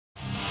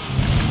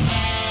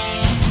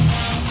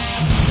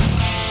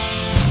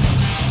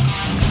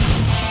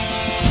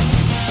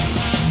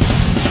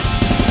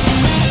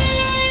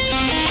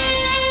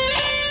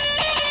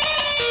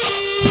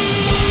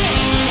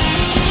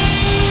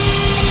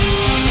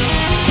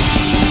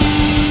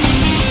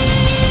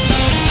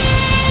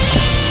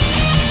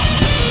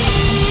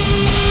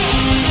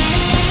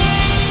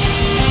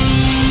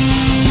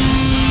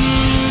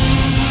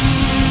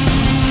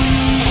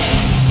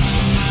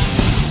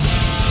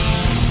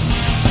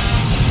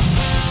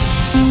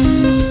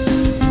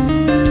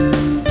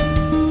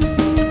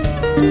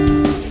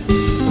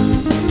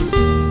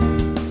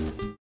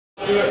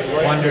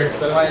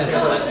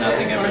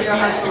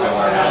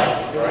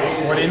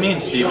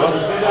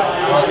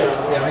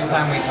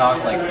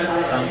talk like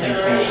this, something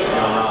seems to go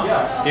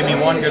wrong. Give me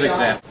one good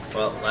example.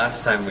 Well,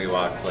 last time we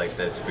walked like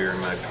this, we were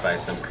mugged by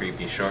some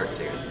creepy short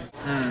dude.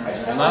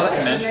 Well, now that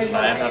you mention it,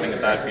 I am having a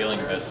bad feeling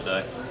about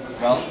today.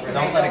 Well,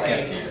 don't let it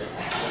get to you.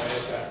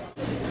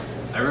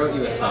 I wrote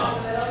you a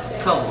song.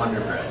 It's called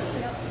Wonderbread.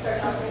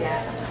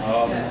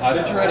 How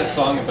did you write a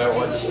song about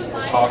what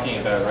we're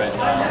talking about right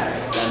now?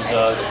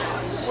 And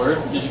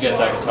where did you get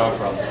that guitar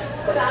from?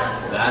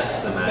 That's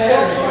the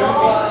magic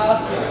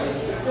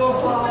of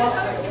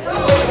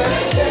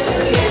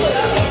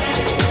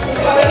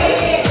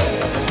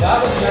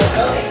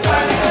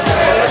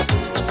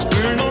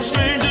We're no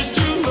strangers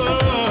to love.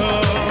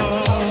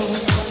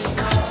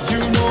 You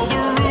know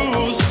the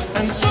rules,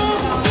 and so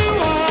do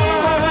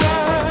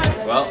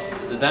I. Well,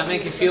 did that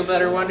make you feel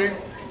better, Wonder?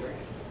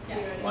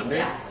 Wonder?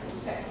 Yeah.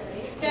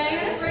 Okay,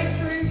 I'm gonna break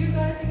through you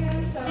guys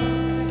again, so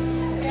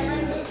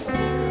camera move.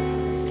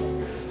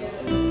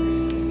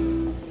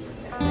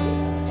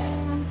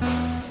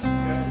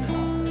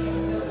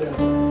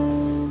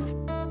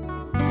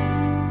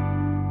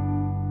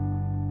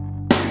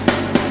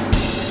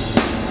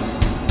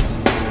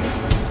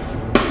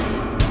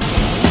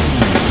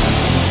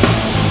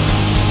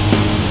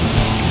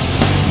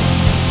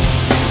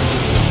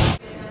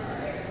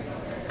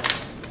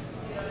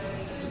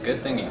 It's a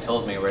good thing you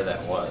told me where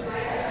that was.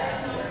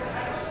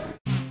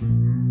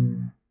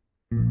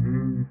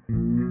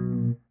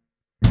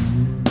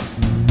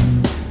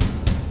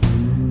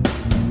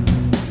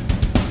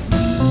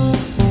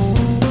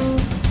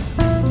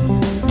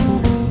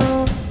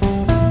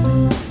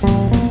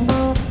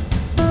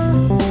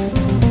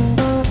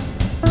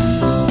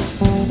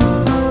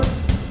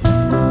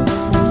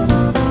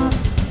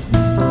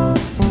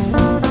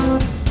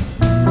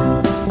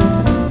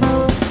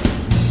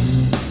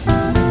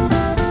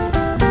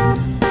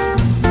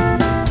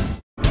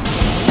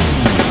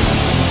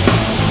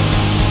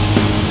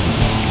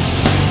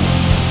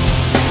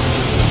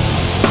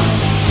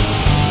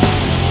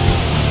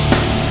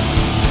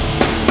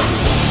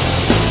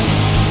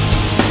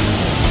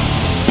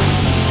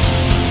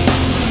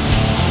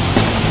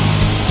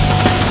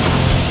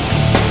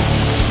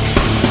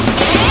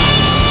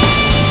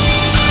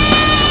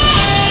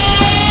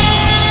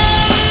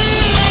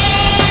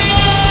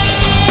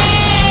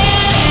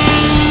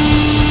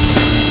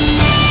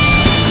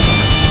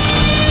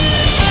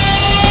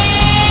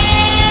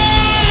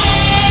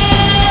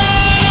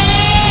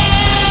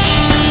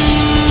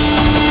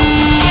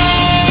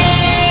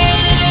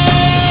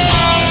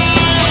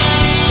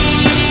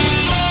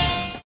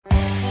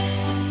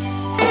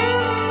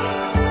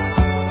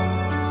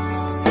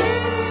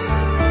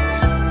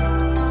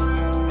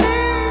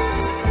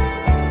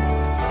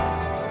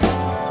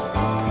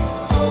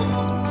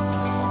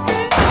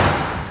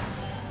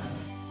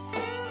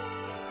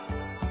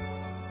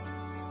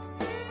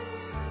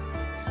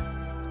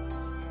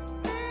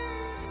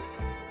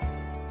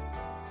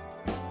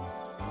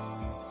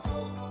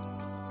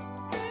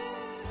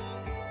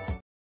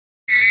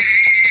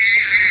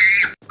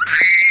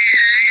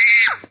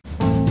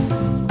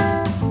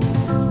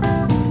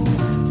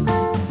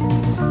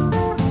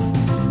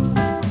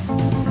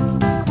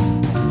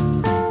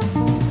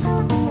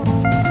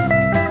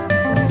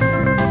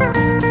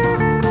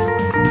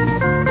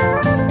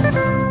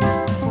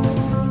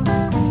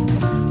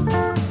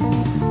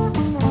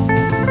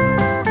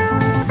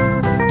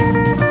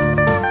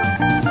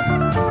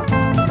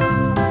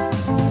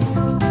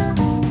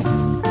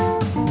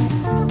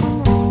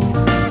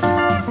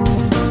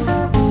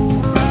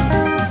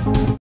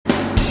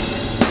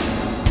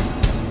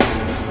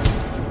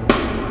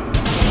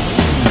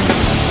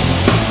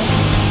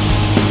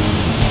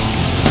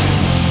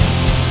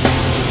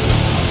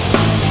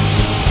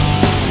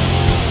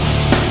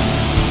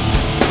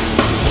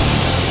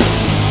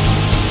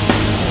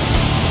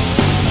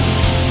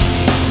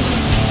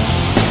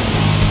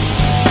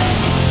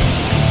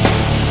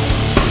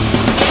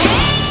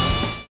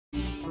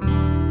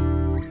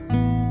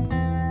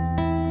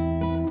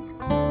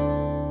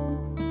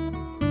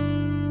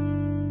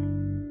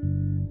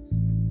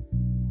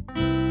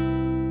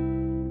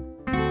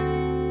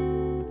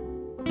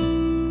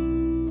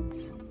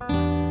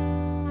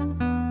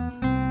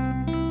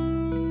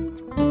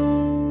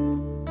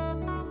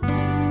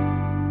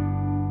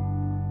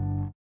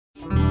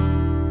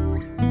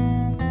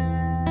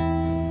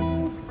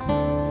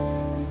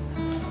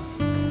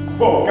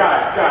 Whoa,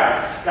 guys,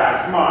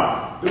 come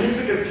on. The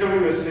music is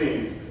killing this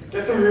scene.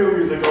 Get some real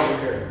music over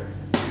here.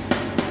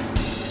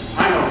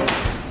 I know.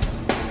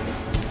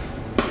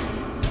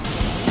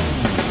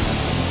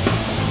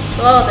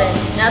 Well then,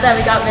 now that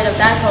we got rid of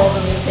that hole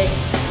of music,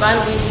 why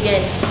don't we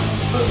begin?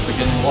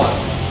 Begin what?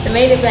 The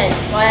main event,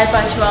 why I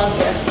brought you all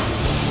here.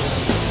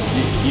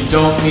 You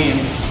don't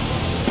mean